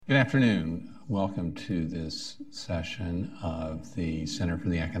Good afternoon. Welcome to this session of the Center for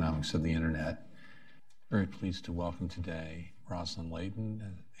the Economics of the Internet. Very pleased to welcome today Roslyn Layton,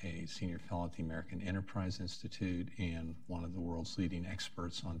 a senior fellow at the American Enterprise Institute and one of the world's leading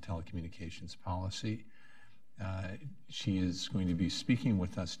experts on telecommunications policy. She is going to be speaking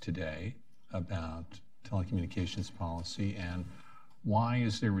with us today about telecommunications policy and why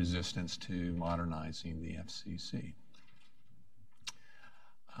is there resistance to modernizing the FCC.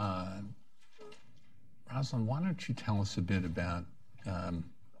 Roslyn, why don't you tell us a bit about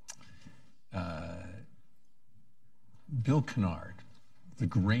Bill Kennard, the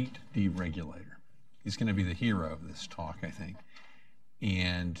great deregulator. He's going to be the hero of this talk, I think,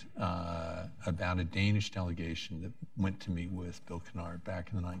 and about a Danish delegation that went to meet with Bill Kennard back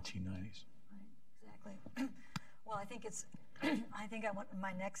in the 1990s. Right, exactly. Well, I think it's,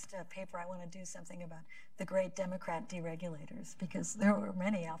 my next paper, I want to do something about the great Democrat deregulators, because there were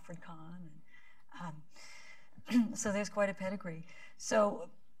many, Alfred Kahn, and so there's quite a pedigree. So,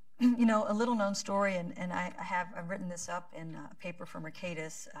 you know, a little known story, and I've written this up in a paper for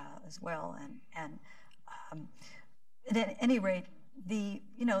Mercatus as well, and at any rate, the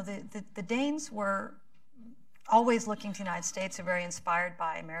Danes were always looking to the United States, are very inspired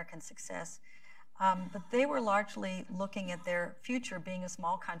by American success. But they were largely looking at their future being a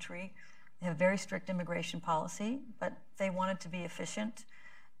small country. They have very strict immigration policy, but they wanted to be efficient,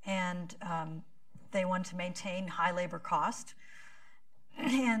 and they wanted to maintain high labor cost.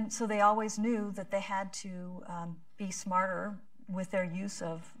 And so they always knew that they had to be smarter with their use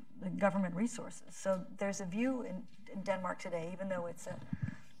of the government resources. So there's a view in Denmark today, even though it's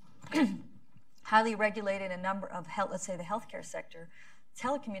a highly regulated a number of, let's say the healthcare sector,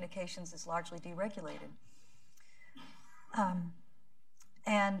 telecommunications is largely deregulated.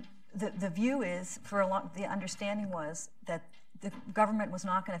 And the view is, the understanding was that the government was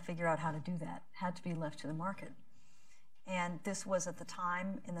not going to figure out how to do that, had to be left to the market. And this was at the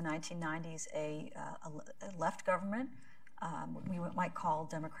time in the 1990s a left government, what we might call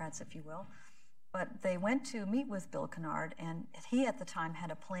Democrats, if you will. But they went to meet with Bill Kennard, and he at the time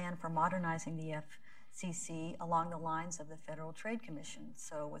had a plan for modernizing the FCC along the lines of the Federal Trade Commission.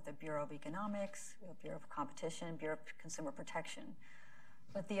 So with the Bureau of Economics, Bureau of Competition, Bureau of Consumer Protection.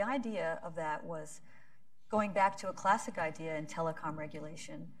 But the idea of that was going back to a classic idea in telecom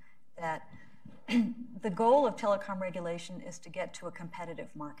regulation, that the goal of telecom regulation is to get to a competitive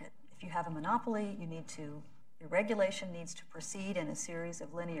market. If you have a monopoly, your regulation needs to proceed in a series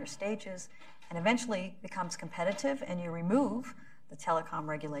of linear stages and eventually becomes competitive, and you remove the telecom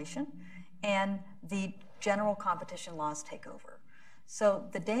regulation and the general competition laws take over. So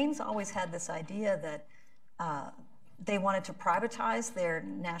the Danes always had this idea that they wanted to privatize their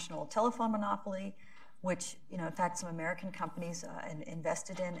national telephone monopoly, which, you know, in fact, some American companies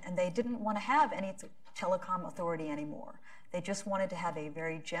invested in, and they didn't want to have any telecom authority anymore. They just wanted to have a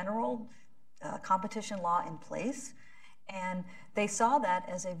very general competition law in place, and they saw that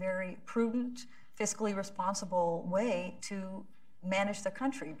as a very prudent, fiscally responsible way to manage the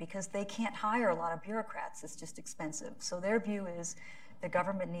country, because they can't hire a lot of bureaucrats. It's just expensive. So their view is the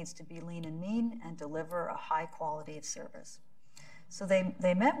government needs to be lean and mean and deliver a high quality of service. So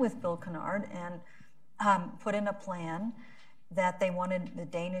they met with Bill Kennard and put in a plan that they wanted the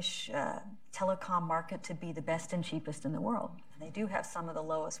Danish telecom market to be the best and cheapest in the world. And they do have some of the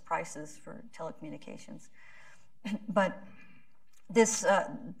lowest prices for telecommunications. But this,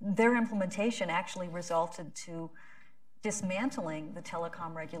 their implementation actually resulted to dismantling the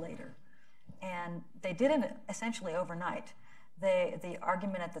telecom regulator. And they did it essentially overnight. The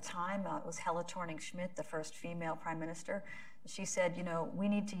argument at the time was Helle Thorning-Schmidt, the first female prime minister. She said, you know, we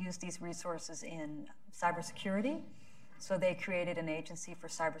need to use these resources in cybersecurity. So they created an agency for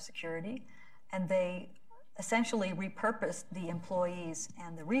cybersecurity, and they essentially repurposed the employees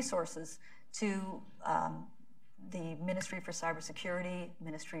and the resources to the Ministry for Cybersecurity,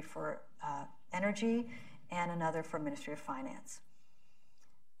 Ministry for Energy, and another for Ministry of Finance.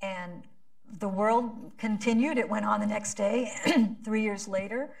 And the world continued. It went on the next day. 3 years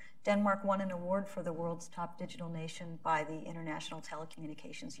later, Denmark won an award for the world's top digital nation by the International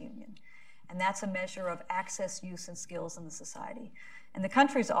Telecommunications Union. And that's a measure of access, use, and skills in the society. And the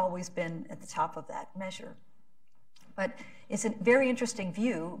country's always been at the top of that measure. But it's a very interesting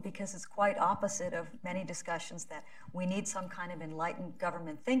view, because it's quite opposite of many discussions that we need some kind of enlightened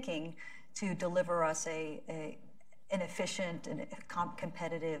government thinking to deliver us an efficient and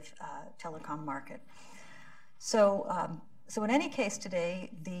competitive telecom market. So in any case today,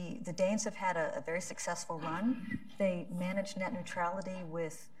 the Danes have had a very successful run. They managed net neutrality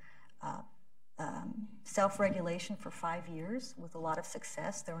with self-regulation for 5 years with a lot of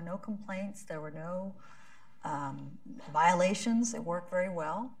success. There were no complaints. There were no violations. It worked very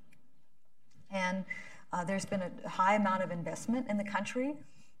well. And there's been a high amount of investment in the country,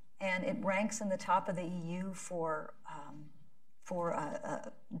 and it ranks in the top of the EU for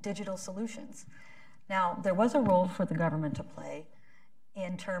digital solutions. Now, there was a role for the government to play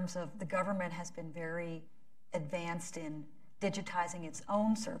in terms of the government has been very advanced in digitizing its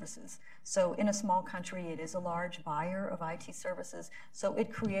own services. So in a small country, it is a large buyer of IT services. So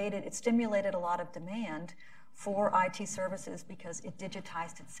it stimulated a lot of demand for IT services because it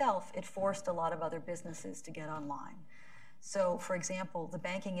digitized itself. It forced a lot of other businesses to get online. So for example, the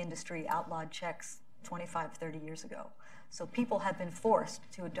banking industry outlawed checks 25, 30 years ago. So people have been forced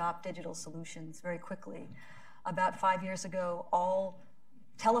to adopt digital solutions very quickly. About 5 years ago, all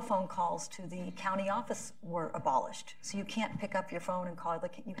telephone calls to the county office were abolished. So you can't pick up your phone and call,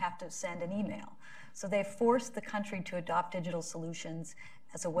 you have to send an email. So they forced the country to adopt digital solutions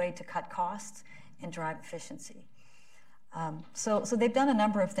as a way to cut costs and drive efficiency. So they've done a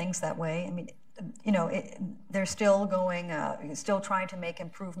number of things that way. I mean, they're still still trying to make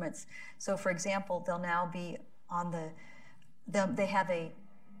improvements. So for example, they'll now be on they have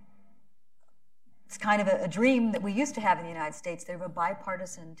it's kind of a dream that we used to have in the United States. They have a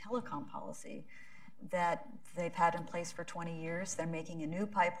bipartisan telecom policy that they've had in place for 20 years. They're making a new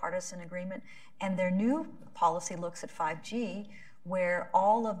bipartisan agreement, and their new policy looks at 5G, where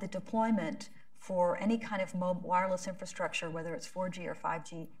all of the deployment for any kind of wireless infrastructure, whether it's 4G or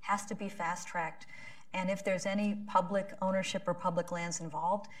 5G, has to be fast-tracked. And if there's any public ownership or public lands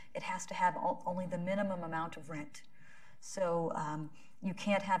involved, it has to have only the minimum amount of rent. So you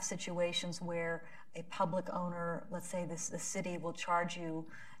can't have situations where a public owner, let's say the city, will charge you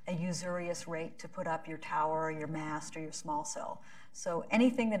a usurious rate to put up your tower or your mast or your small cell. So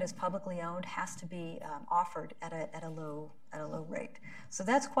anything that is publicly owned has to be offered at a low rate. So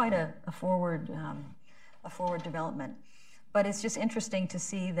that's quite a forward development. But it's just interesting to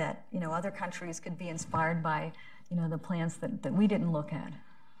see that other countries could be inspired by the plans that we didn't look at.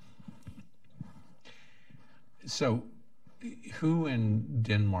 So, who in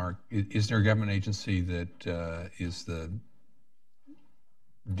Denmark, is there a government agency that is the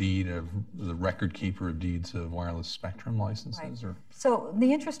record keeper of deeds of wireless spectrum licenses? Right. Or? So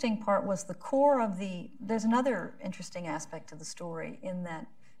the interesting part was the core of there's another interesting aspect to the story in that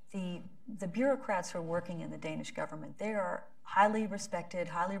the bureaucrats who are working in the Danish government, they are highly respected,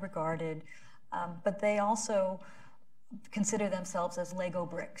 highly regarded, but they also consider themselves as Lego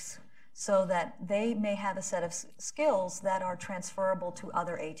bricks, so that they may have a set of skills that are transferable to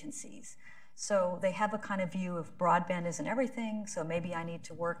other agencies. So they have a kind of view of broadband isn't everything, so maybe I need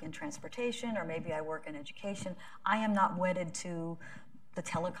to work in transportation, or maybe I work in education. I am not wedded to the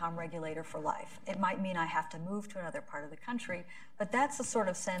telecom regulator for life. It might mean I have to move to another part of the country, but that's a sort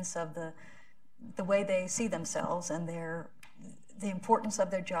of sense of the way they see themselves and the importance of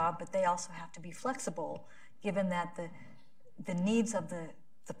their job, but they also have to be flexible given that the needs of the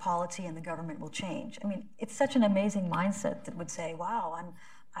polity and the government will change. I mean, it's such an amazing mindset that would say, wow,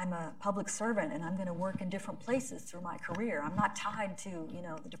 I'm a public servant and I'm going to work in different places through my career. I'm not tied to,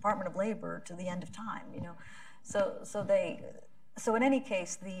 the Department of Labor to the end of time, So in any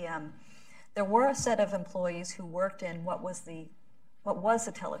case, there were a set of employees who worked in what was the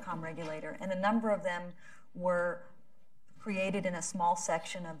telecom regulator, and a number of them were created in a small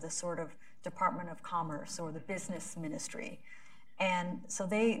section of the sort of Department of Commerce or the business ministry. And so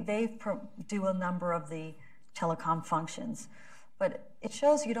they do a number of the telecom functions. But it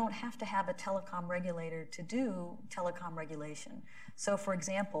shows you don't have to have a telecom regulator to do telecom regulation. So for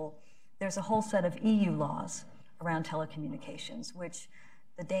example, there's a whole set of EU laws around telecommunications, which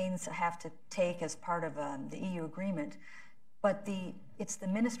the Danes have to take as part of the EU agreement. But it's the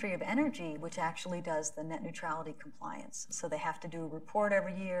Ministry of Energy which actually does the net neutrality compliance. So they have to do a report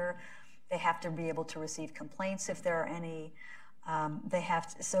every year. They have to be able to receive complaints if there are any.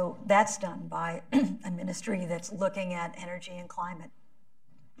 So that's done by a ministry that's looking at energy and climate.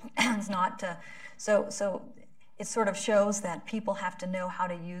 It's not, so it sort of shows that people have to know how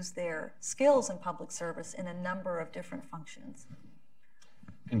to use their skills in public service in a number of different functions.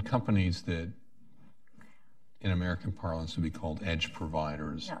 And companies that, in American parlance, would be called edge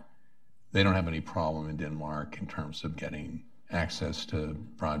providers, yeah. They don't have any problem in Denmark in terms of getting access to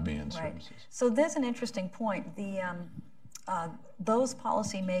broadband services. So there's an interesting point. Those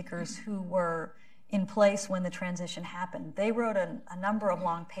policymakers who were in place when the transition happened, they wrote a number of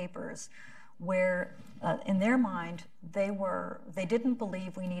long papers where, in their mind, they didn't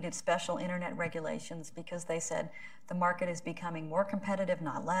believe we needed special internet regulations because they said the market is becoming more competitive,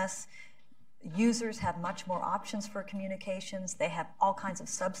 not less. users have much more options for communications. They have all kinds of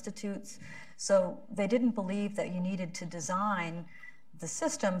substitutes. So they didn't believe that you needed to design the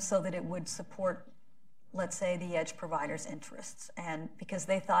system so that it would support, let's say, the edge provider's interests. And because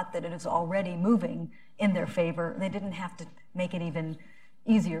they thought that it is already moving in their favor, they didn't have to make it even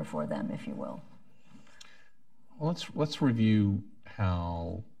easier for them, if you will. Well, let's review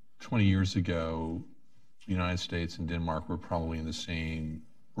how 20 years ago, the United States and Denmark were probably in the same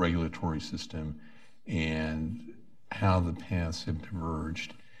regulatory system and how the paths have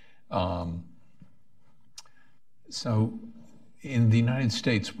diverged. So in the United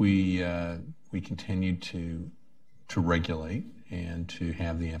States, we continued to regulate and to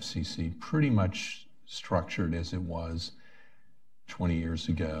have the FCC pretty much structured as it was 20 years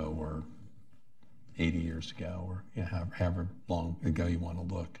ago or 80 years ago, or however long ago you want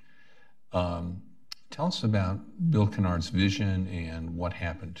to look. Tell us about Bill Kennard's vision and what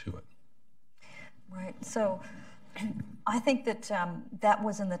happened to it. Right. So I think that that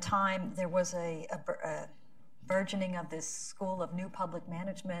was in the time there was a burgeoning of this school of new public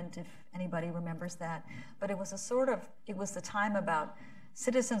management, if anybody remembers that. But it was it was the time about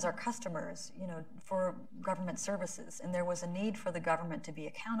citizens are customers, for government services. And there was a need for the government to be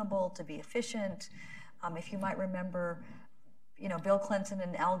accountable, to be efficient. If you might remember, Bill Clinton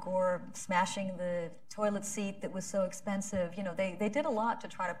and Al Gore smashing the toilet seat that was so expensive. They did a lot to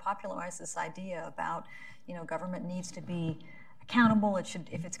try to popularize this idea about, government needs to be accountable. It should,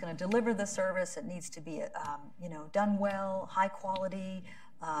 if it's going to deliver the service, it needs to be, done well, high quality,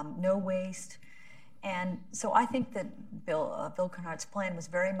 no waste. And so I think that Bill Kennard's plan was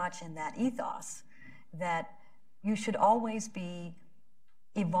very much in that ethos, that you should always be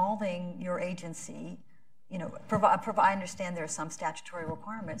evolving your agency. I understand there are some statutory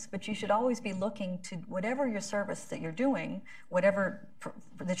requirements, but you should always be looking to whatever your service that you're doing, whatever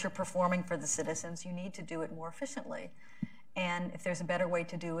that you're performing for the citizens, you need to do it more efficiently. And if there's a better way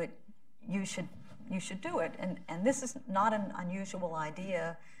to do it, you should do it. And this is not an unusual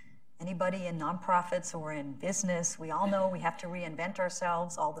idea. Anybody in nonprofits or in business, we all know we have to reinvent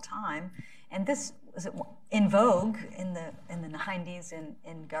ourselves all the time. And this was in vogue in the 90s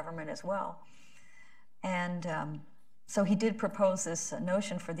in government as well. And so he did propose this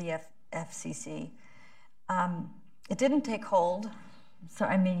notion for the FCC. It didn't take hold. So,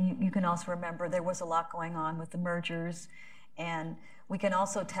 you can also remember there was a lot going on with the mergers. And we can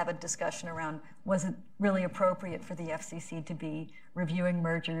also have a discussion around, was it really appropriate for the FCC to be reviewing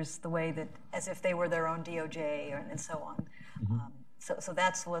mergers the way that, as if they were their own DOJ and so on. Mm-hmm. So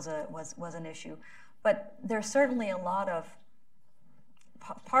that was an issue. But there's certainly a lot of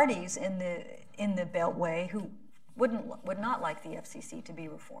parties in the Beltway who would not like the FCC to be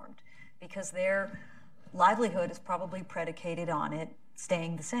reformed, because their livelihood is probably predicated on it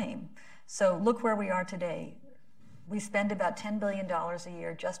staying the same. So look where we are today. We spend about $10 billion a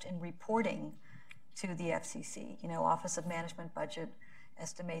year just in reporting to the FCC. Office of Management Budget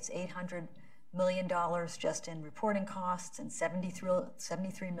estimates $800 million just in reporting costs and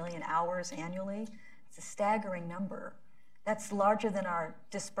 73 million hours annually. It's a staggering number. That's larger than our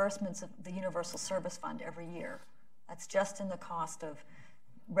disbursements of the Universal Service Fund every year. That's just in the cost of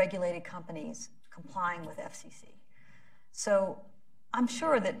regulated companies complying with FCC. So I'm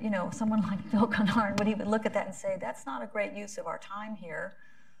sure that someone like Bill Kennard would even look at that and say, that's not a great use of our time here.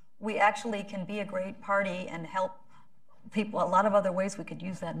 We actually can be a great party and help people. A lot of other ways we could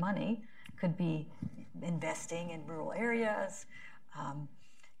use that money could be investing in rural areas,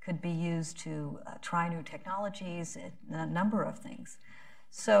 could be used to try new technologies, a number of things.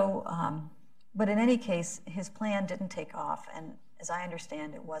 So, but in any case, his plan didn't take off, and as I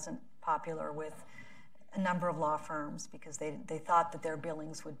understand, it wasn't popular with a number of law firms because they thought that their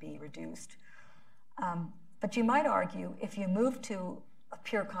billings would be reduced. But you might argue, if you move to a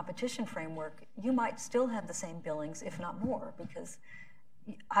pure competition framework, you might still have the same billings, if not more, because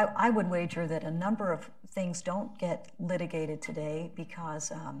I would wager that a number of things don't get litigated today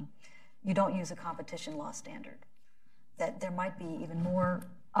because you don't use a competition law standard. That there might be even more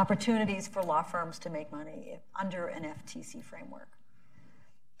opportunities for law firms to make money under an FTC framework.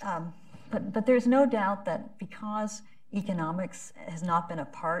 But there's no doubt that because economics has not been a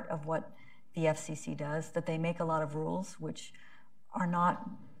part of what the FCC does, that they make a lot of rules which are not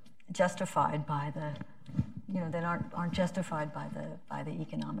justified by the, that aren't justified by the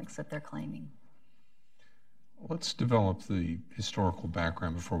economics that they're claiming. Let's develop the historical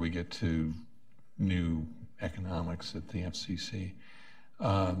background before we get to new economics at the FCC.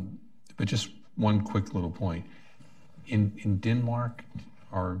 But just one quick little point. In Denmark,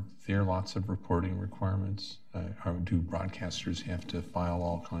 are there lots of reporting requirements? Do broadcasters have to file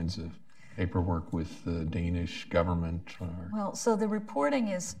all kinds of paperwork with the Danish government? Or? Well, so the reporting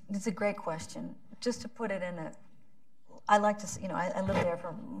it's a great question. Just to put it in I like to, I live there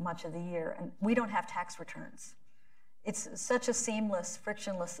for much of the year, and we don't have tax returns. It's such a seamless,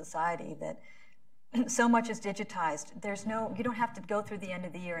 frictionless society that so much is digitized. You don't have to go through the end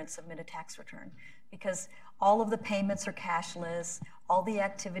of the year and submit a tax return, because all of the payments are cashless, all the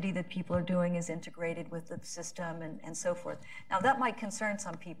activity that people are doing is integrated with the system and so forth. Now that might concern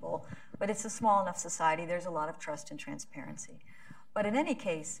some people, but it's a small enough society, there's a lot of trust and transparency. But in any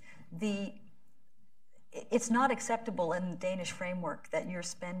case, it's not acceptable in the Danish framework that you're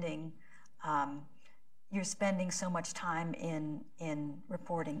spending so much time in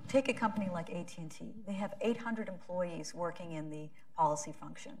reporting. Take a company like AT&T. They have 800 employees working in the policy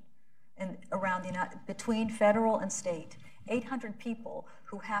function, and between federal and state, 800 people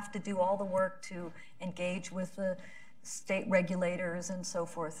who have to do all the work to engage with the state regulators and so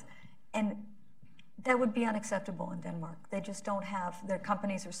forth. And that would be unacceptable in Denmark. They just don't have, their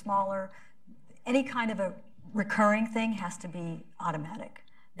companies are smaller. Any kind of a recurring thing has to be automatic.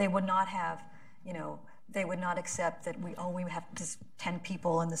 They would not have, they would not accept that we have just 10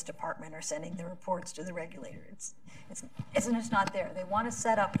 people in this department are sending the reports to the regulator. It's not there. They want to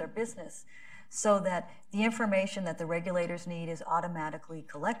set up their business so that the information that the regulators need is automatically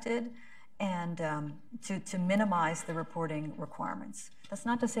collected, and to minimize the reporting requirements. That's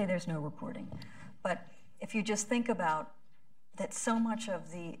not to say there's no reporting, but if you just think about that, so much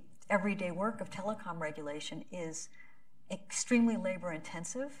of the everyday work of telecom regulation is extremely labor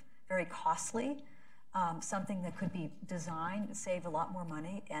intensive, very costly, something that could be designed to save a lot more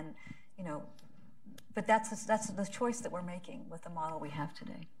money, and but that's the choice that we're making with the model we have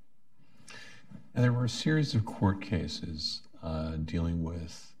today. And there were a series of court cases dealing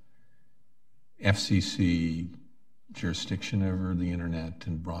with FCC jurisdiction over the internet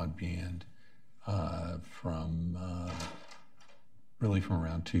and broadband from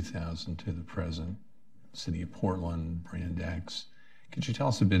around 2000 to the present. City of Portland, Brand X. Could you tell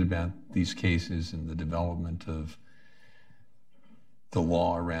us a bit about these cases and the development of the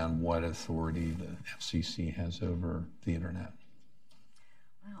law around what authority the FCC has over the internet?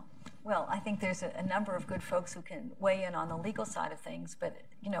 Well, I think there's a number of good folks who can weigh in on the legal side of things, but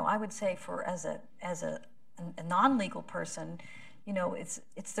I would say as a non-legal person,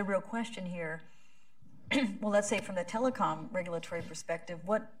 it's the real question here. Well, let's say from the telecom regulatory perspective,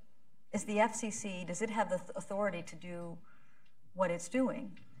 what is the FCC? Does it have the authority to do what it's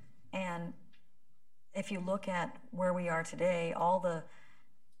doing? And if you look at where we are today,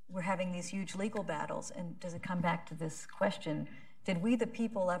 we're having these huge legal battles, and does it come back to this question? Did we, the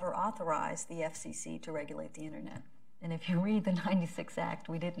people, ever authorize the FCC to regulate the internet? And if you read the '96 Act,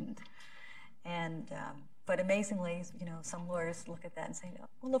 we didn't. And but amazingly, some lawyers look at that and say,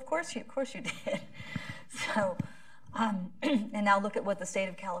 "Well, of course you did." So, and now look at what the state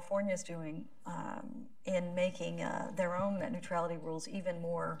of California is doing in making their own net neutrality rules even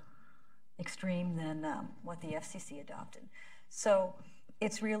more extreme than what the FCC adopted. So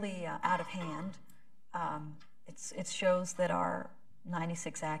it's really out of hand. It shows that our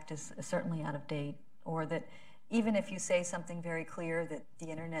 '96 Act is certainly out of date, or that even if you say something very clear that the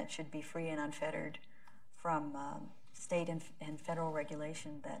internet should be free and unfettered from state and federal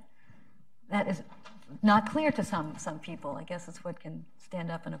regulation, that is not clear to some people. I guess it's what can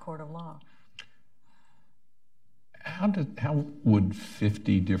stand up in a court of law. How would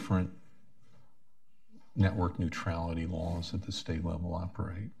 50 different network neutrality laws at the state level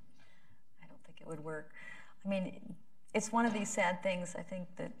operate? I don't think it would work. I mean, it's one of these sad things, I think,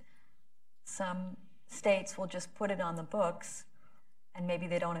 that some states will just put it on the books and maybe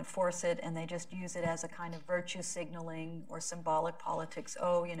they don't enforce it, and they just use it as a kind of virtue signaling or symbolic politics.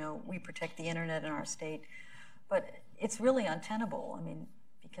 Oh, we protect the internet in our state. But it's really untenable,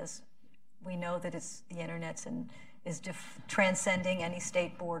 because we know that the internet's is transcending any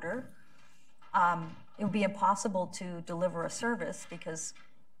state border. It would be impossible to deliver a service, because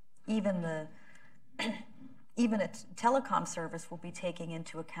even a telecom service will be taking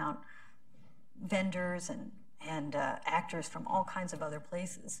into account vendors and actors from all kinds of other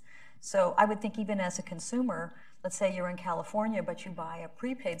places. So I would think, even as a consumer, let's say you're in California, but you buy a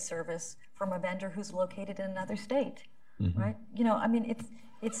prepaid service from a vendor who's located in another state, right?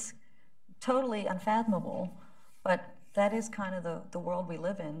 It's totally unfathomable, but that is kind of the world we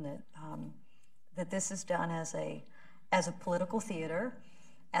live in, that this is done as a political theater,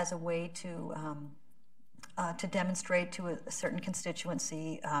 as a way to demonstrate to a certain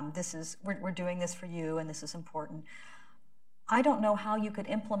constituency, we're doing this for you, and this is important. I don't know how you could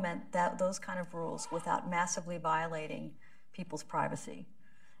implement those kind of rules without massively violating people's privacy.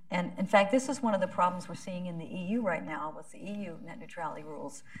 And in fact, this is one of the problems we're seeing in the EU right now with the EU net neutrality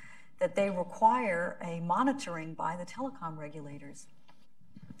rules, that they require a monitoring by the telecom regulators.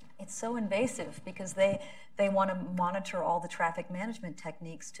 It's so invasive because they want to monitor all the traffic management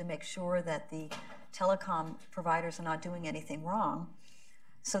techniques to make sure that the telecom providers are not doing anything wrong.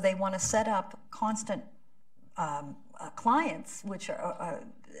 So they want to set up constant clients, which are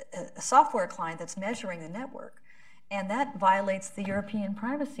a software client that's measuring the network. And that violates the European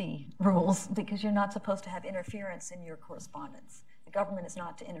privacy rules because you're not supposed to have interference in your correspondence. The government is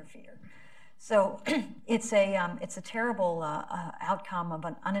not to interfere. So it's a terrible outcome of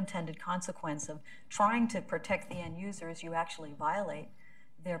an unintended consequence of trying to protect the end users. You actually violate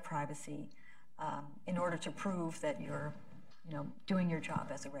their privacy in order to prove that you're, doing your job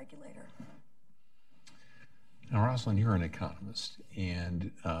as a regulator. Now, Roslyn, you're an economist,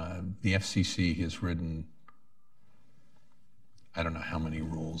 and the FCC has written, I don't know how many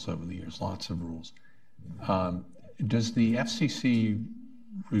rules over the years, lots of rules. Does the FCC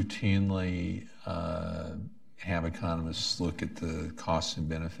routinely have economists look at the costs and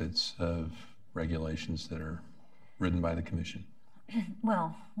benefits of regulations that are written by the Commission?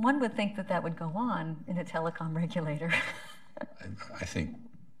 Well, one would think that that would go on in a telecom regulator. I think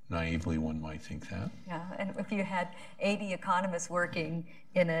naively one might think that. Yeah, and if you had 80 economists working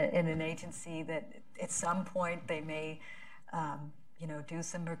in an agency, that at some point they may do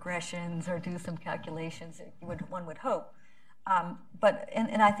some regressions or do some calculations, one would hope. But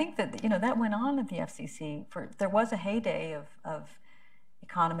I think that that went on at the FCC. There was a heyday of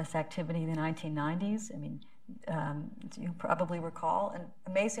economist activity in the 1990s. I mean, you probably recall an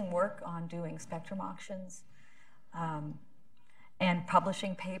amazing work on doing spectrum auctions and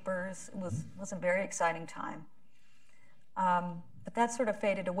publishing papers. It was a very exciting time. But that sort of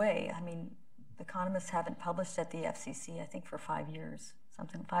faded away. I mean, economists haven't published at the FCC, I think, for 5 years,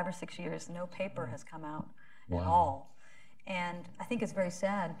 5 or 6 years. No paper has come out at all. And I think it's very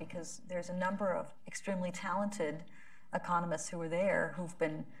sad because there's a number of extremely talented economists who were there who've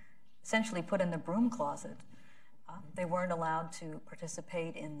been essentially put in the broom closet. They weren't allowed to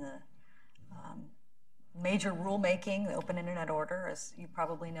participate in the major rulemaking, the Open Internet Order. As you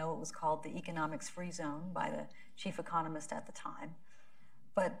probably know, it was called the Economics Free Zone by the chief economist at the time.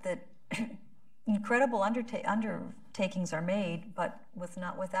 But that incredible undertakings are made, but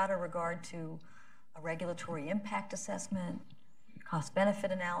without a regard to a regulatory impact assessment,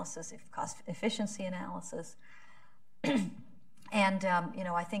 cost-benefit analysis, cost efficiency analysis. And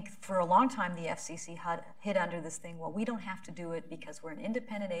I think for a long time the FCC hid under this thing, well, we don't have to do it because we're an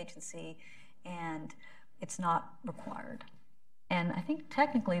independent agency and it's not required. And I think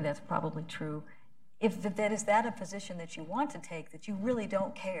technically that's probably true. If that is a position that you want to take, that you really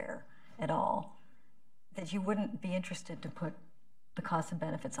don't care at all, that you wouldn't be interested to put the costs and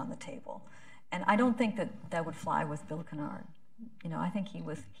benefits on the table. And I don't think that would fly with Bill Kennard. I think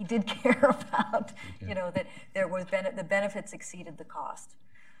he did care about, that there was the benefits exceeded the cost.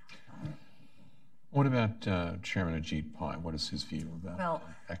 What about Chairman Ajit Pai? What is his view about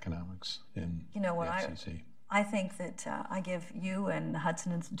economics in the FCC? I think that I give you and the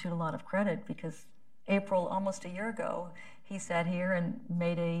Hudson Institute a lot of credit because April, almost a year ago, he sat here and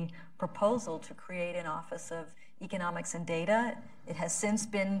made a proposal to create an Office of Economics and Data. It has since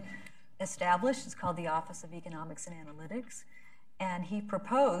been established. It's called the Office of Economics and Analytics. And he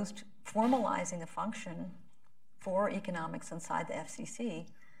proposed formalizing a function for economics inside the FCC.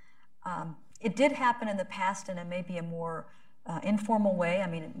 It did happen in the past in maybe a more informal way. I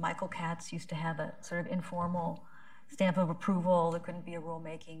mean, Michael Katz used to have a sort of informal stamp of approval. There couldn't be a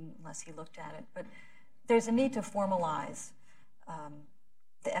rulemaking unless he looked at it. But there's a need to formalize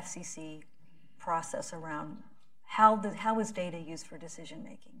the FCC process around how is data used for decision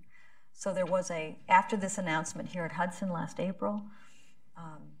making. So there was after this announcement here at Hudson last April,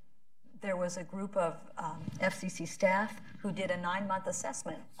 there was a group of FCC staff who did a 9-month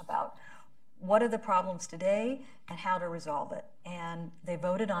assessment about what are the problems today and how to resolve it. And they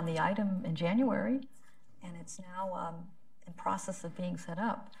voted on the item in January, and it's now in process of being set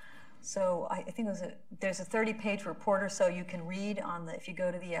up. So I think there's a 30-page report or so you can read if you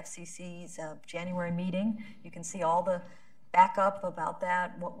go to the FCC's January meeting, you can see all the backup about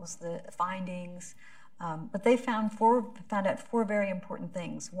that, what was the findings. But they found out 4 very important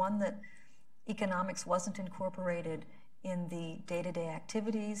things. One, that economics wasn't incorporated in the day-to-day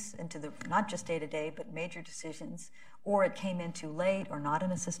activities, not just day-to-day, but major decisions, or it came in too late or not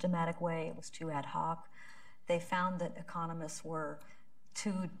in a systematic way, it was too ad hoc. They found that economists were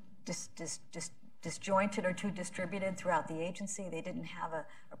too disjointed or too distributed throughout the agency. They didn't have an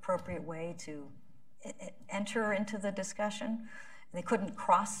appropriate way to enter into the discussion. They couldn't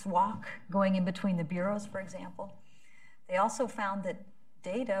crosswalk going in between the bureaus, for example. They also found that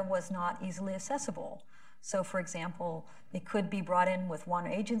data was not easily accessible. So, for example, it could be brought in with one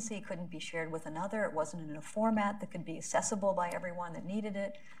agency, couldn't be shared with another. It wasn't in a format that could be accessible by everyone that needed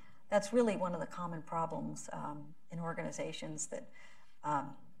it. That's really one of the common problems in organizations, that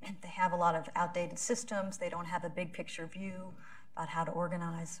they have a lot of outdated systems. They don't have a big picture view about how to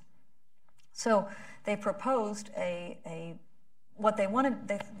organize. So they proposed what they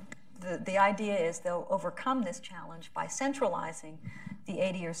wanted. The idea is they'll overcome this challenge by centralizing the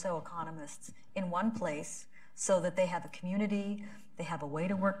 80 or so economists in one place so that they have a community, they have a way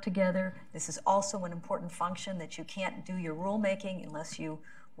to work together. This is also an important function, that you can't do your rulemaking unless you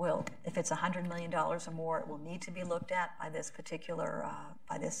will, if it's $100 million or more, it will need to be looked at by this particular,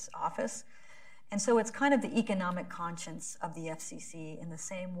 by this office. And so it's kind of the economic conscience of the FCC, in the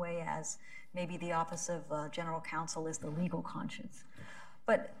same way as maybe the Office of General Counsel is the legal conscience.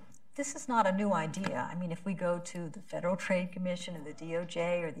 But this is not a new idea. I mean, if we go to the Federal Trade Commission or the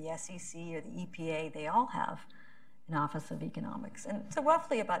DOJ or the SEC or the EPA, they all have an Office of Economics. And so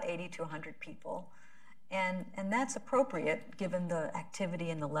roughly about 80 to 100 people. And that's appropriate given the activity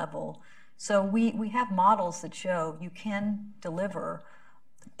and the level. So we have models that show you can deliver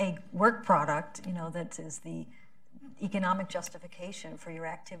a work product, that is the economic justification for your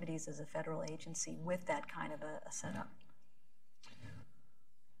activities as a federal agency with that kind of a setup.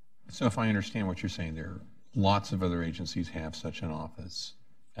 So if I understand what you're saying, there are lots of other agencies have such an office.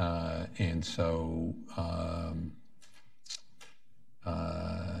 And so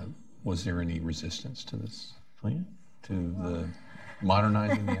was there any resistance to this plan, to the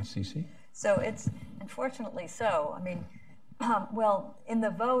modernizing the FCC? So it's, unfortunately so. I mean, well, in the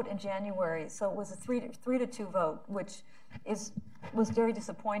vote in January, so it was a 3-2 vote, which was very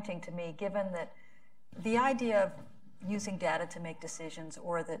disappointing to me, given that the idea of using data to make decisions,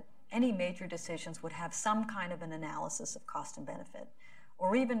 or that any major decisions would have some kind of an analysis of cost and benefit.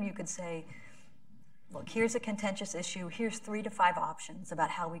 Or even you could say, look, here's a contentious issue, here's 3 to 5 options about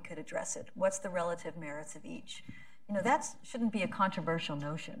how we could address it. What's the relative merits of each? That shouldn't be a controversial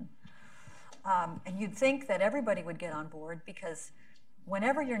notion. And you'd think that everybody would get on board, because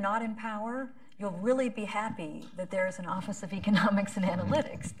whenever you're not in power, you'll really be happy that there is an Office of Economics and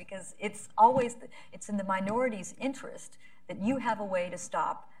Analytics, because it's in the minority's interest that you have a way to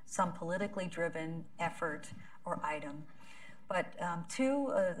stop some politically driven effort or item. But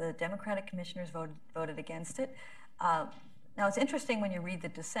 2 of the Democratic commissioners voted against it. Now it's interesting when you read the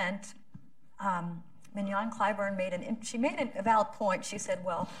dissent. Mignon Clyburn made a valid point. She said,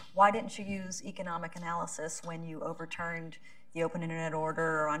 well, why didn't you use economic analysis when you overturned the Open Internet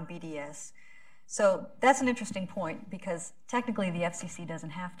Order or on BDS? So that's an interesting point, because technically the FCC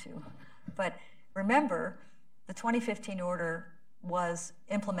doesn't have to. But remember, the 2015 order was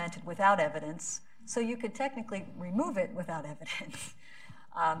implemented without evidence, so you could technically remove it without evidence.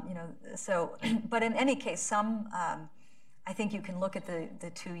 But in any case, I think you can look at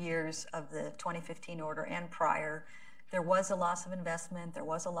the 2 years of the 2015 order and prior. There was a loss of investment. There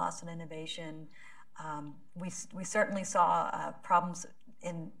was a loss in innovation. We certainly saw problems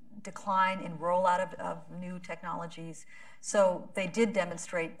in decline in rollout of new technologies. So they did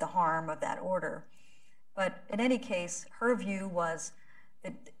demonstrate the harm of that order. But in any case, her view was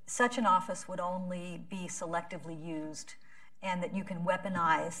that such an office would only be selectively used, and that you can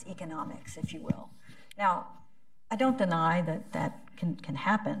weaponize economics, if you will. Now, I don't deny that that can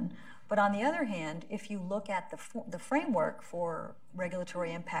happen, but on the other hand, if you look at the framework for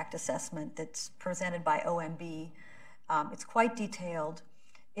regulatory impact assessment that's presented by OMB, it's quite detailed.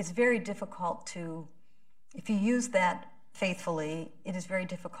 It's very difficult to, if you use that faithfully, it is very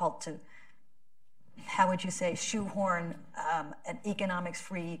difficult to, how would you say, shoehorn an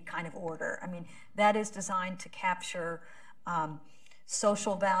economics-free kind of order. I mean, that is designed to capture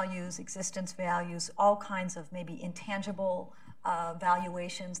social values, existence values, all kinds of maybe intangible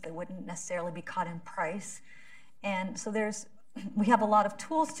valuations that wouldn't necessarily be caught in price. And so we have a lot of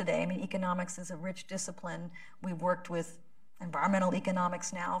tools today. I mean, economics is a rich discipline. We've worked with environmental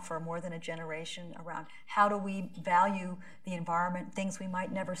economics now for more than a generation around how do we value the environment, things we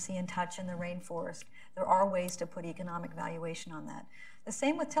might never see and touch in the rainforest. There are ways to put economic valuation on that. The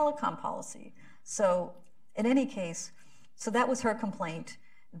same with telecom policy. So in any case, so that was her complaint,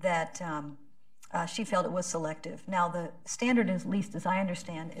 that she felt it was selective. Now the standard, at least as I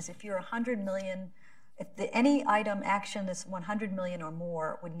understand, is if you're 100 million, if any item action that's 100 million or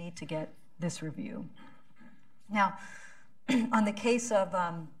more would need to get this review. Now, on the case of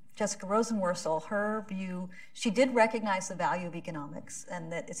Jessica Rosenworcel, her view, she did recognize the value of economics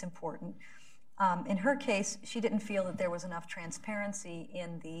and that it's important. In her case, she didn't feel that there was enough transparency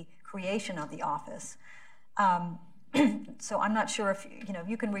in the creation of the office. So I'm not sure if,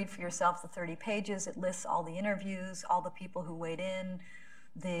 you can read for yourself the 30 pages. It lists all the interviews, all the people who weighed in,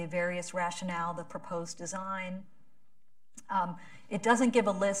 the various rationale, the proposed design. It doesn't give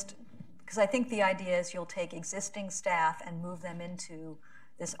a list, because I think the idea is you'll take existing staff and move them into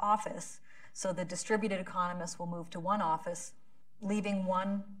this office. So the distributed economists will move to one office, leaving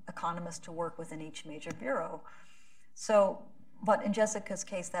one economist to work within each major bureau. So, but in Jessica's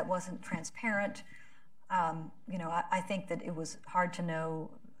case, that wasn't transparent. I think that it was hard to know,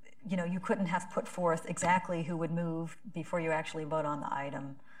 you couldn't have put forth exactly who would move before you actually vote on the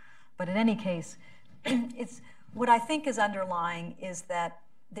item. But in any case, what I think is underlying is that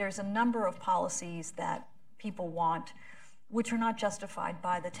there's a number of policies that people want which are not justified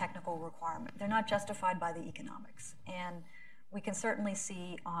by the technical requirement. They're not justified by the economics. And we can certainly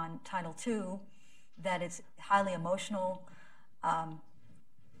see on Title II that it's highly emotional.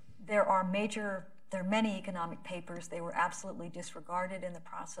 There are many economic papers. They were absolutely disregarded in the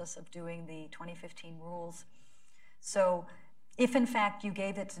process of doing the 2015 rules. So if in fact you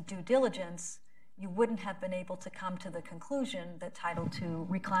gave it to due diligence, you wouldn't have been able to come to the conclusion that Title II,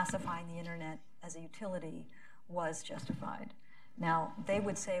 reclassifying the internet as a utility, was justified. Now, they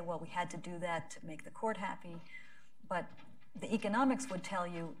would say, well, we had to do that to make the court happy, but the economics would tell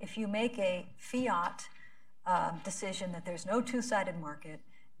you if you make a fiat decision that there's no two-sided market,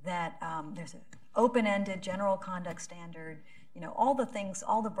 that there's an open-ended general conduct standard, all the things,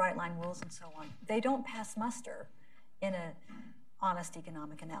 all the bright line rules and so on, they don't pass muster in an honest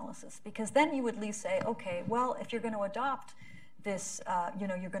economic analysis, because then you would at least say, okay, well, if you're going to adopt this, you're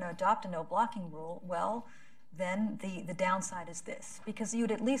going to adopt a no blocking rule, well, then the downside is this, because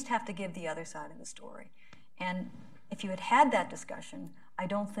you'd at least have to give the other side of the story. And if you had had that discussion, I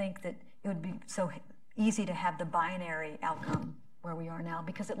don't think that it would be so easy to have the binary outcome where we are now,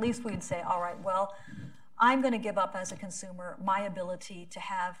 because at least we'd say, all right, well, I'm going to give up as a consumer my ability to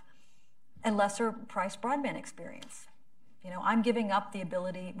have a lesser priced broadband experience. I'm giving up the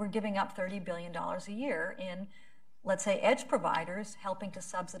ability, we're giving up $30 billion a year in, let's say, edge providers helping to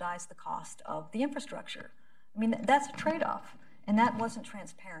subsidize the cost of the infrastructure. I mean, that's a trade-off, and that wasn't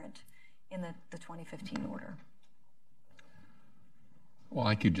transparent in the 2015 order. Well,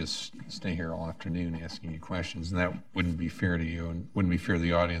 I could just stay here all afternoon asking you questions, and that wouldn't be fair to you and wouldn't be fair to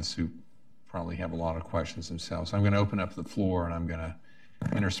the audience who probably have a lot of questions themselves. I'm going to open up the floor, and I'm going to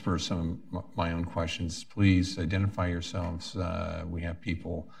intersperse some of my own questions. Please identify yourselves. We have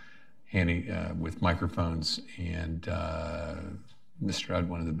people with microphones, and Mr.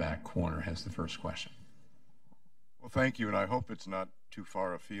 Udwin in the back corner has the first question. Well, thank you, and I hope it's not too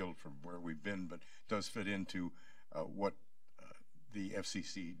far afield from where we've been, but does fit into what the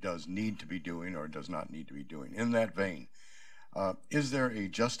FCC does need to be doing or does not need to be doing. In that vein, is there a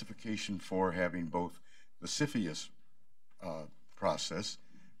justification for having both the CFIUS process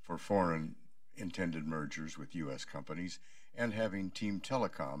for foreign intended mergers with U.S. companies and having Team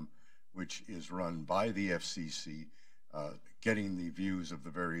Telecom, which is run by the FCC, getting the views of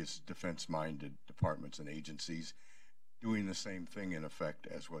the various defense-minded departments and agencies, doing the same thing in effect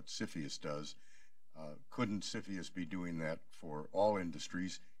as what CFIUS does? Couldn't CFIUS be doing that for all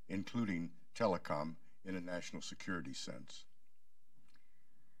industries, including telecom, in a national security sense?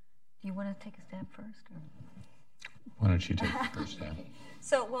 Do you want to take a stab first? Or? Why don't you take the first stab?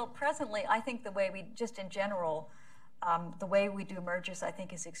 So, well, presently, I think the way we, just in general, the way we do mergers, I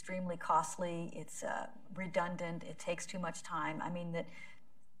think, is extremely costly. It's redundant. It takes too much time. I mean, that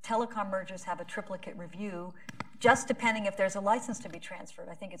telecom mergers have a triplicate review, just depending if there's a license to be transferred.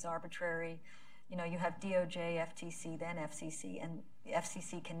 I think it's arbitrary. You have DOJ, FTC, then FCC, and the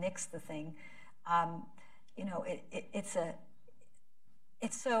FCC can nix the thing.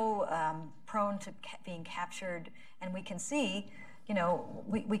 It's so prone to being captured, and we can see,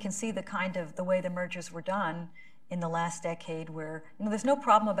 we can see the way the mergers were done in the last decade, where there's no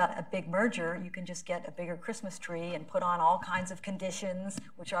problem about a big merger. You can just get a bigger Christmas tree and put on all kinds of conditions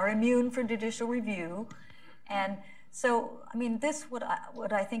which are immune from judicial review. And so, I mean,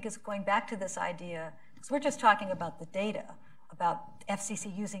 what I think is going back to this idea, because we're just talking about the data, about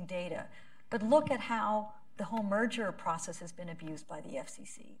FCC using data, but look at how the whole merger process has been abused by the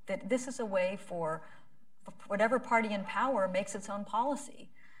FCC. That this is a way for whatever party in power makes its own policy.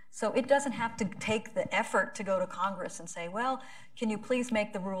 So it doesn't have to take the effort to go to Congress and say, well, can you please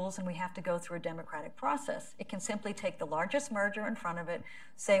make the rules, and we have to go through a democratic process. It can simply take the largest merger in front of it,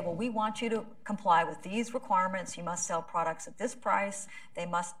 say, well, we want you to comply with these requirements. You must sell products at this price. They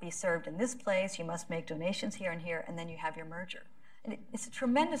must be served in this place. You must make donations here and here, and then you have your merger. And it's a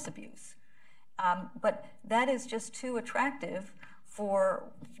tremendous abuse. But that is just too attractive for,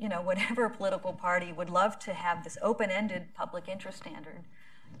 you know, whatever political party would love to have this open-ended public interest standard,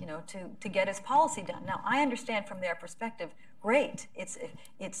 you know, to get its policy done. Now, I understand from their perspective, great, it's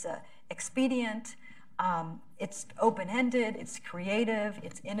expedient, it's open-ended, it's creative,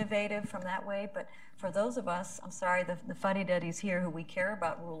 it's innovative from that way, but for those of us, I'm sorry, the fuddy-duddies here who we care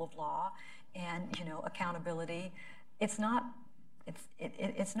about rule of law and, you know, accountability, it's not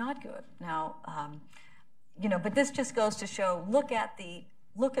good. Now, you know, but this just goes to show, look at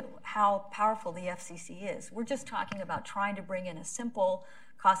how powerful the FCC is. We're just talking about trying to bring in a simple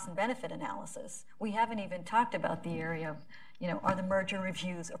cost and benefit analysis. We haven't even talked about the area of, you know, are the merger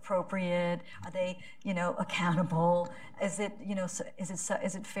reviews appropriate? Are they, you know, accountable? Is it, you know, is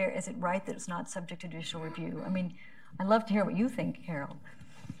it fair? Is it right that it's not subject to judicial review? I mean, I'd love to hear what you think, Harold.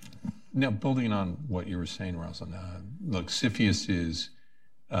 Now, building on what you were saying, Roslyn, look, CFIUS is,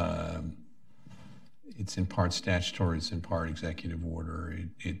 it's in part statutory, it's in part executive order.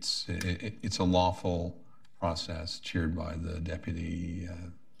 It's a lawful process chaired by the Deputy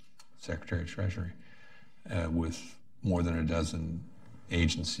Secretary of Treasury with more than a dozen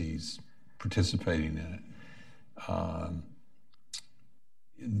agencies participating in it.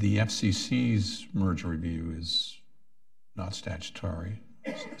 The FCC's merger review is not statutory.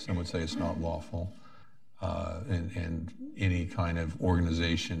 Some would say it's not lawful. And any kind of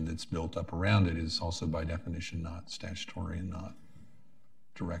organization that's built up around it is also by definition not statutory and not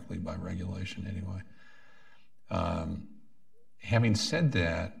directly by regulation anyway. Having said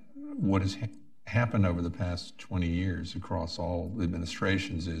that, what has happened over the past 20 years across all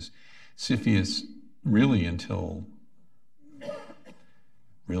administrations is CFIUS really until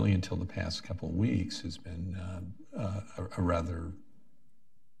the past couple of weeks has been a rather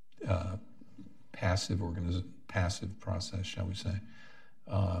passive process, shall we say.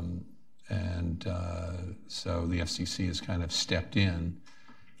 So the FCC has kind of stepped in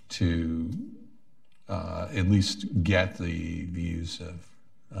to at least get the views of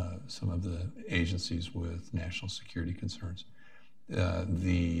some of the agencies with national security concerns.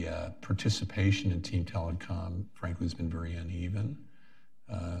 The participation in Team Telecom, frankly, has been very uneven.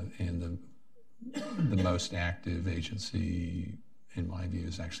 And the most active agency, in my view,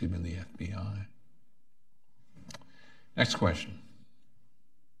 has actually been the FBI. Next question.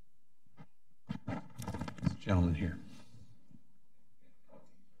 This gentleman here.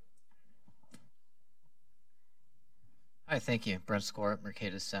 Hi, thank you. Brent Score at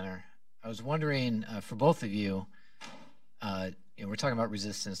Mercatus Center. I was wondering, for both of you, we're talking about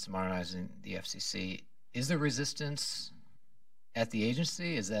resistance to modernizing the FCC. Is there resistance at the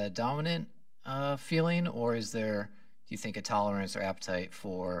agency? Is that a dominant feeling, or is there, do you think, a tolerance or appetite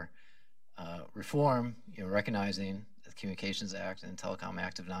for reform, recognizing the Communications Act and the Telecom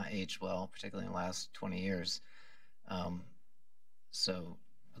Act have not aged well, particularly in the last 20 years? So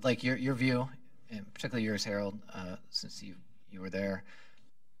I'd like your view, and particularly yours, Harold, since you were there.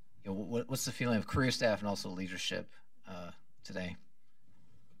 What's the feeling of career staff and also leadership today?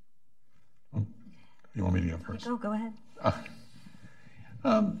 You want me to go first? Go ahead.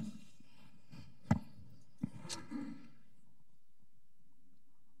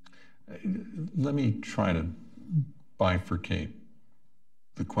 Let me try to bifurcate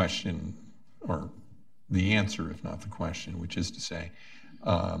the question, or the answer, if not the question, which is to say,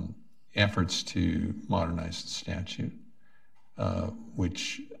 efforts to modernize the statute,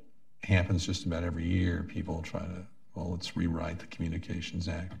 which happens just about every year. People try to, well, let's rewrite the Communications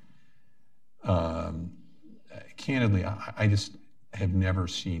Act. Candidly, I just have never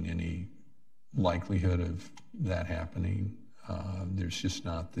seen any likelihood of that happening. There's just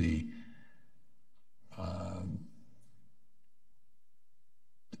not the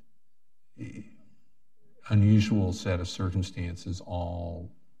unusual set of circumstances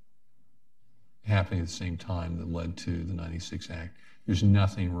all happening at the same time that led to the 96 Act. There's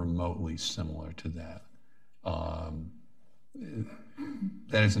nothing remotely similar to that.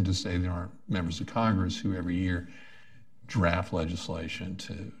 That isn't to say there aren't members of Congress who every year draft legislation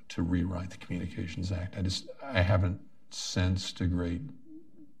to rewrite the Communications Act. I haven't sensed a great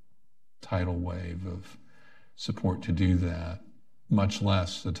tidal wave of support to do that, much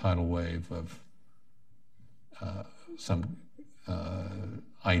less a tidal wave of some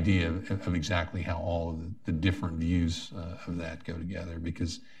idea of exactly how all of the different views of that go together,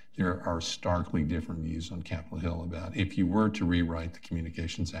 because there are starkly different views on Capitol Hill about, if you were to rewrite the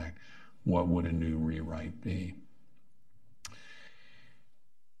Communications Act, what would a new rewrite be?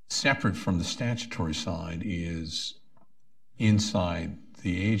 Separate from the statutory side is, inside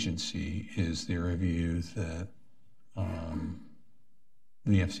the agency, is there a view that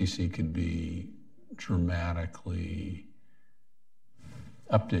the FCC could be dramatically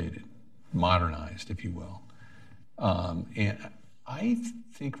updated, modernized, if you will. And I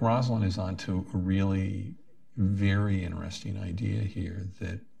think Roslyn is onto a really very interesting idea here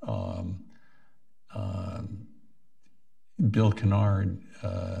that Bill Kennard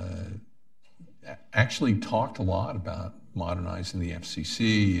actually talked a lot about modernizing the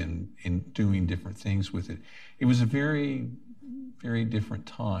FCC and doing different things with it. It was a very, very different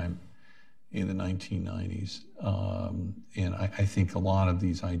time in the 1990s. And I think a lot of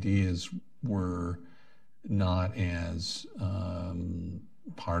these ideas were not as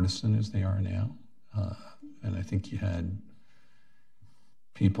partisan as they are now. And I think you had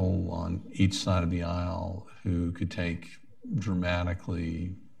people on each side of the aisle who could take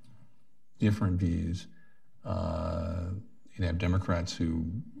dramatically different views. You'd have Democrats who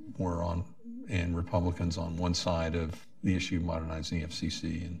were on, and Republicans on one side of the issue of modernizing the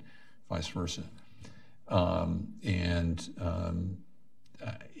FCC and vice versa. I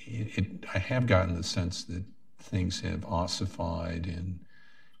have gotten the sense that things have ossified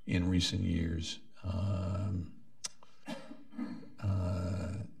in recent years.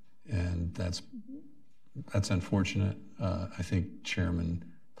 And that's unfortunate. I think Chairman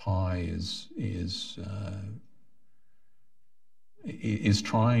Pai is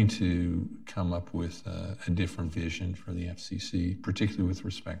trying to come up with a different vision for the FCC, particularly with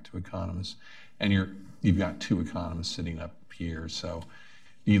respect to economists. And you've got two economists sitting up here, so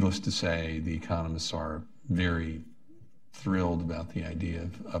needless to say, the economists are very thrilled about the idea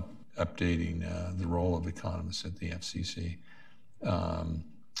of updating the role of economists at the FCC.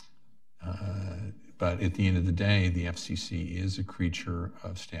 But at the end of the day, the FCC is a creature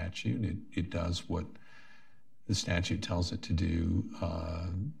of statute. It does what the statute tells it to do.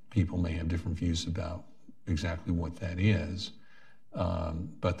 People may have different views about exactly what that is.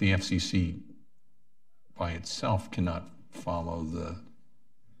 But the FCC by itself cannot follow the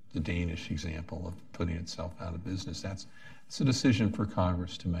Danish example of putting itself out of business. It's a decision for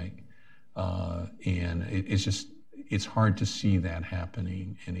Congress to make. And it's hard to see that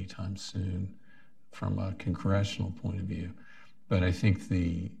happening anytime soon from a congressional point of view. But I think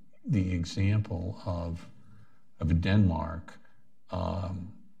the example of Denmark,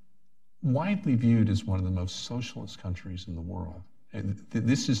 widely viewed as one of the most socialist countries in the world.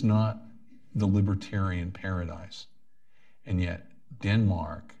 This is not the libertarian paradise. And yet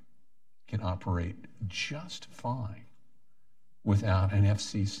Denmark can operate just fine without an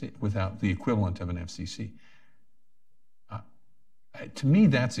FCC, without the equivalent of an FCC. To me,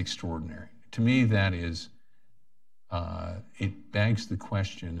 that's extraordinary. To me, that is, it begs the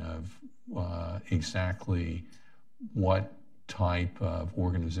question of exactly what type of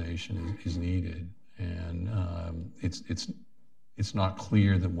organization is needed. And it's not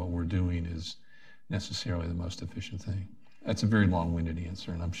clear that what we're doing is necessarily the most efficient thing. That's a very long-winded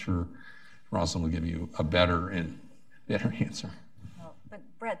answer, and I'm sure Roslyn will give you a better answer. Well, but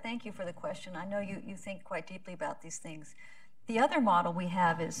Brett, thank you for the question. I know you think quite deeply about these things. The other model we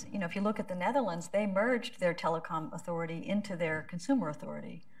have is, if you look at the Netherlands, they merged their telecom authority into their consumer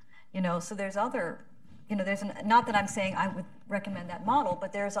authority. So there's other, not that I'm saying I would recommend that model,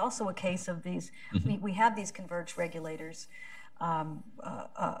 but there's also a case of these, we have these converged regulators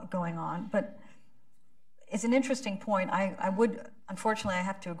going on. But it's an interesting point. Unfortunately, I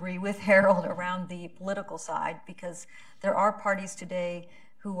have to agree with Harold around the political side, because there are parties today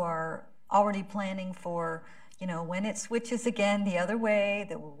who are already planning for, when it switches again the other way,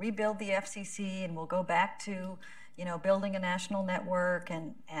 that we'll rebuild the FCC and we'll go back to, building a national network,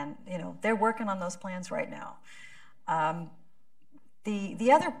 and they're working on those plans right now.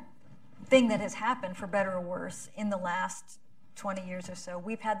 The other thing that has happened, for better or worse, in the last 20 years or so,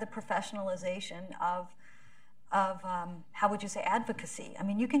 we've had the professionalization of how would you say, advocacy. I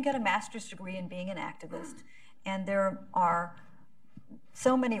mean, you can get a master's degree in being an activist, and there are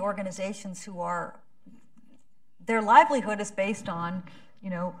so many organizations who their livelihood is based on,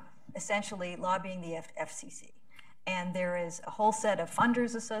 essentially lobbying the FCC. And there is a whole set of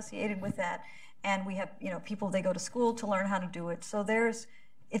funders associated with that. And we have, people, they go to school to learn how to do it. So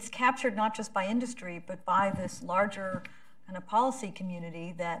it's captured not just by industry, but by this larger kind of policy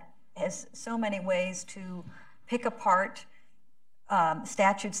community that has so many ways to pick apart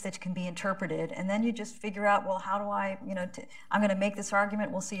statutes that can be interpreted. And then you just figure out, well, how do I, I'm going to make this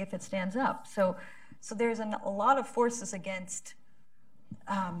argument, we'll see if it stands up. So there's a lot of forces against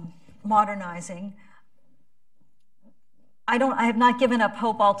modernizing. I have not given up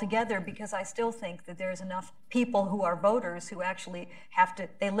hope altogether, because I still think that there's enough people who are voters who actually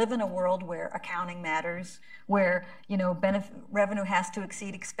they live in a world where accounting matters, where, revenue has to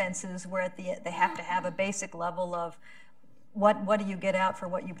exceed expenses, where they have to have a basic level of what do you get out for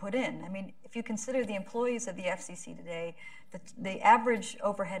what you put in. I mean, if you consider the employees of the FCC today, the average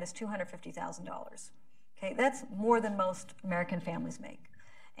overhead is $250,000. Okay, that's more than most American families make.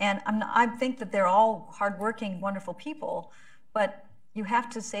 And I think that they're all hardworking, wonderful people, but you have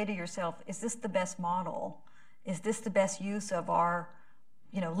to say to yourself, is this the best model? Is this the best use of our,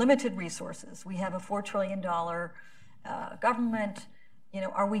 limited resources? We have a $4 trillion government.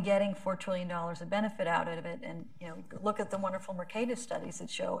 Are we getting $4 trillion of benefit out of it? And, look at the wonderful Mercatus studies that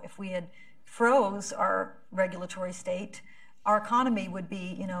show if we had froze our regulatory state, our economy would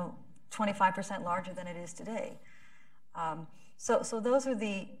be, 25% larger than it is today. So those are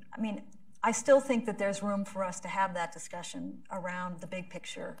I still think that there's room for us to have that discussion around the big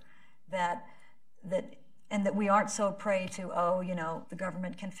picture, and that we aren't so prey to, the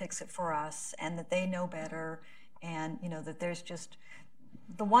government can fix it for us, and that they know better, and that there's just,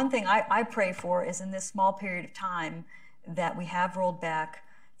 the one thing I pray for is in this small period of time that we have rolled back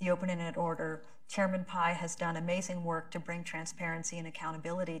the open internet order. Chairman Pai has done amazing work to bring transparency and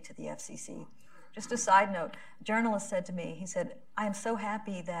accountability to the FCC. Just a side note, a journalist said to me, he said, I am so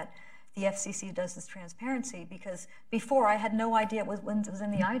happy that the FCC does this transparency, because before I had no idea when it was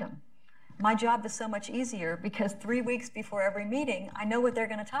in the item. My job is so much easier because 3 weeks before every meeting, I know what they're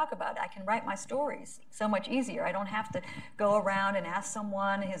going to talk about. I can write my stories so much easier. I don't have to go around and ask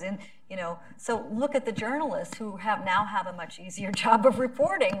someone So look at the journalists who now have a much easier job of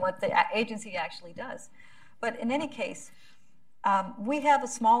reporting what the agency actually does. But in any case, we have a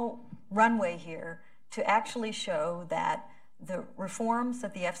small runway here to actually show that the reforms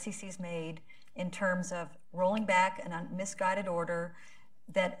that the FCC's made in terms of rolling back a misguided order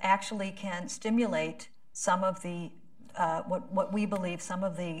that actually can stimulate some of the, what we believe, some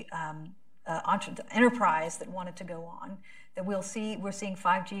of the enterprise that wanted to go on, that we're seeing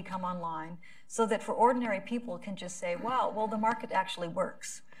 5G come online, so that for ordinary people can just say, wow, well, the market actually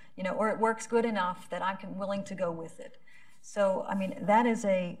works, or it works good enough that I'm willing to go with it. So, that is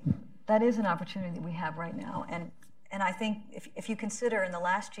an opportunity that we have right now. And I think if you consider in the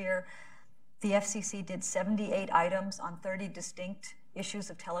last year, the FCC did 78 items on 30 distinct issues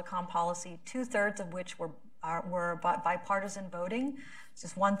of telecom policy, 2/3 of which were bipartisan voting,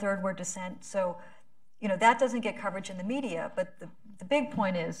 just 1/3 were dissent. So, that doesn't get coverage in the media, but the big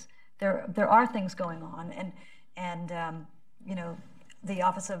point is there are things going on, and the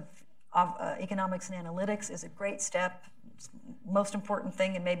Office of Economics and Analytics is a great step, most important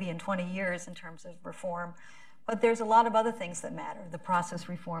thing in maybe in 20 years in terms of reform. But there's a lot of other things that matter. The process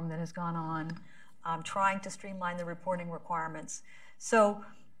reform that has gone on, trying to streamline the reporting requirements. So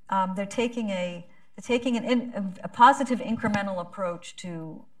they're taking a positive incremental approach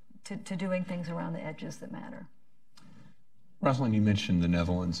to doing things around the edges that matter. Roslyn, you mentioned the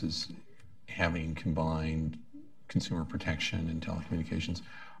Netherlands as having combined consumer protection and telecommunications.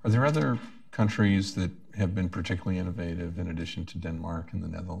 Are there other countries that have been particularly innovative in addition to Denmark and the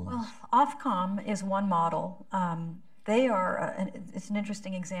Netherlands? Well, Ofcom is one model. They are, it's an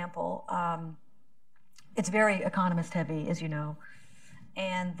interesting example. It's very economist heavy, as you know,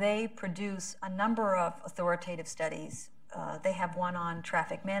 and they produce a number of authoritative studies. They have one on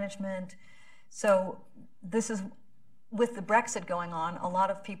traffic management. So this is, with the Brexit going on, a lot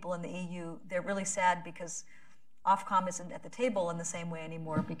of people in the EU, they're really sad because Ofcom isn't at the table in the same way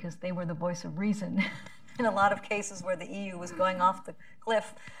anymore, because they were the voice of reason in a lot of cases where the EU was going off the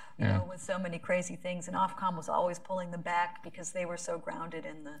cliff, with so many crazy things, and Ofcom was always pulling them back because they were so grounded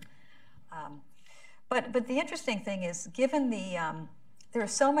in the. But the interesting thing is, given there are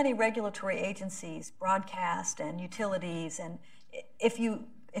so many regulatory agencies, broadcast and utilities, and if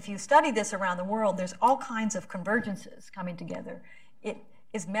you study this around the world, there's all kinds of convergences coming together. It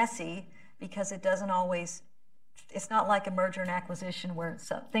is messy because it doesn't always. It's not like a merger and acquisition where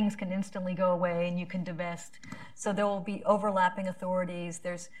things can instantly go away and you can divest. So there will be overlapping authorities.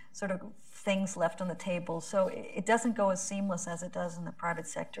 There's sort of things left on the table. So it doesn't go as seamless as it does in the private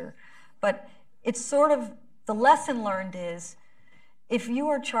sector. But it's sort of, the lesson learned is, if you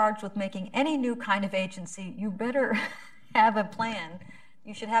are charged with making any new kind of agency, you better have a plan.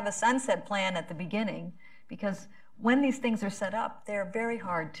 You should have a sunset plan at the beginning, because when these things are set up, they're very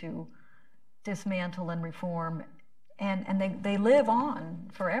hard to dismantle and reform, and they live on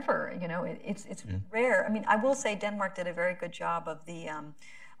forever. It's rare. I will say Denmark did a very good job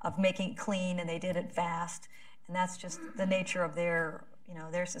of making it clean, and they did it fast, and that's just the nature of their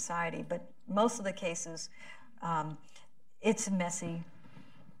society. But most of the cases, it's messy.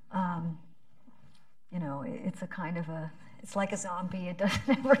 You know, it's a kind of it's like a zombie. It doesn't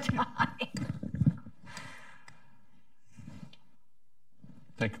ever die.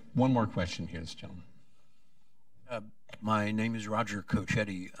 Take one more question here, this gentleman. My name is Roger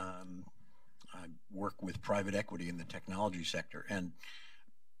Cochetti. I work with private equity in the technology sector, and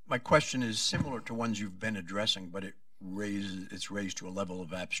my question is similar to ones you've been addressing, but it's raised to a level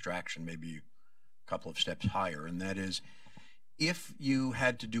of abstraction, maybe a couple of steps higher, and that is, if you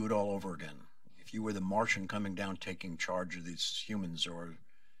had to do it all over again, if you were the Martian coming down taking charge of these humans, or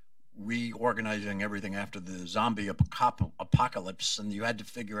reorganizing everything after the zombie apocalypse, and you had to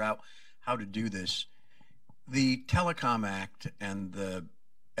figure out how to do this, the Telecom Act and the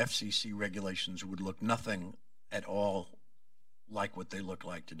FCC regulations would look nothing at all like what they look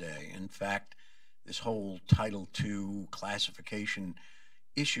like today. In fact, this whole Title II classification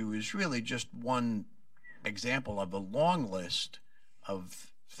issue is really just one example of a long list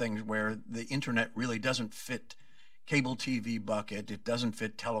of things where the internet really doesn't fit cable TV bucket, it doesn't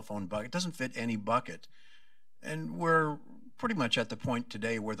fit telephone bucket, it doesn't fit any bucket. And we're pretty much at the point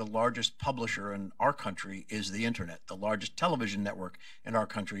today where the largest publisher in our country is the internet. The largest television network in our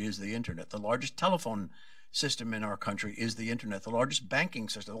country is the internet. The largest telephone system in our country is the internet. The largest banking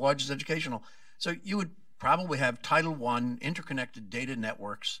system, the largest educational. So you would probably have Title I, interconnected data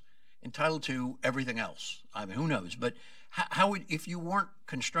networks, and Title II, everything else. I mean, who knows? But how would, if you weren't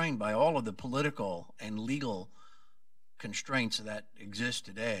constrained by all of the political and legal constraints that exist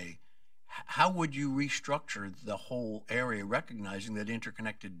today, how would you restructure the whole area, recognizing that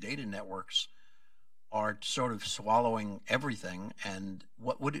interconnected data networks are sort of swallowing everything, and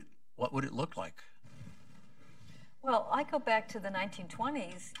what would it look like? Well, I go back to the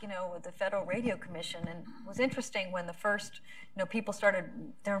 1920s, you know, with the Federal Radio Commission, and it was interesting when the first, you know, people started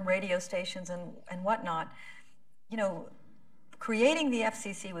their own radio stations and whatnot. You know, creating the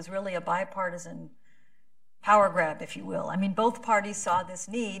FCC was really a bipartisan power grab, if you will. I mean, both parties saw this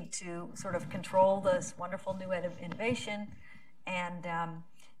need to sort of control this wonderful new innovation, and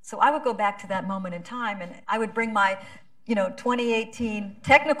so I would go back to that moment in time, and I would bring my, you know, 2018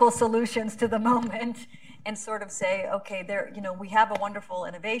 technical solutions to the moment, and sort of say, okay, there, you know, we have a wonderful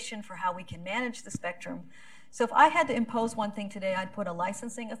innovation for how we can manage the spectrum. So if I had to impose one thing today, I'd put a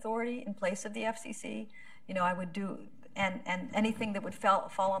licensing authority in place of the FCC. You know, I would do, and anything that would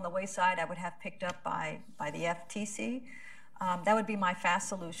fall on the wayside, I would have picked up by the FTC. That would be my fast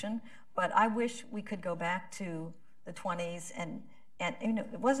solution. But I wish we could go back to the 20s, and you know,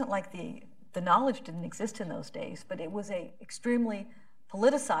 it wasn't like the knowledge didn't exist in those days, but it was a extremely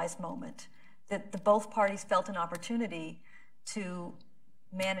politicized moment that both parties felt an opportunity to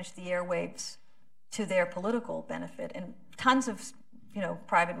manage the airwaves to their political benefit. And tons of, you know,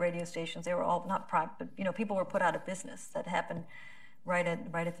 private radio stations, they were all, not private, but, you know, people were put out of business. That happened right at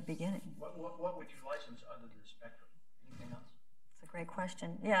the beginning. What would you license other than spectrum? Anything else? That's a great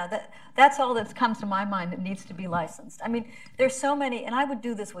question. Yeah, that's all that comes to my mind that needs to be licensed. I mean, there's so many, and I would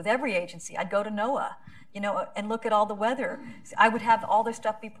do this with every agency. I'd go to NOAA, you know, and look at all the weather. I would have all their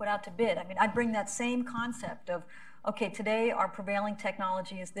stuff be put out to bid. I mean, I'd bring that same concept of, okay, today our prevailing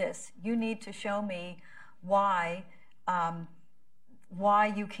technology is this. You need to show me why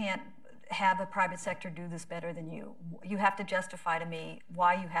you can't have the private sector do this better than you. You have to justify to me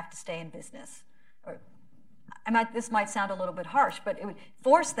why you have to stay in business. Or, this might sound a little bit harsh, but it would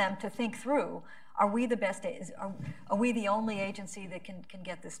force them to think through, are we the best, are we the only agency that can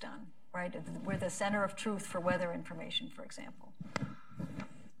get this done, right? We're the center of truth for weather information, for example.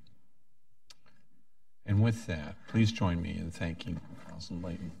 And with that, please join me in thanking Roslyn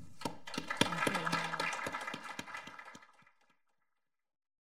Layton.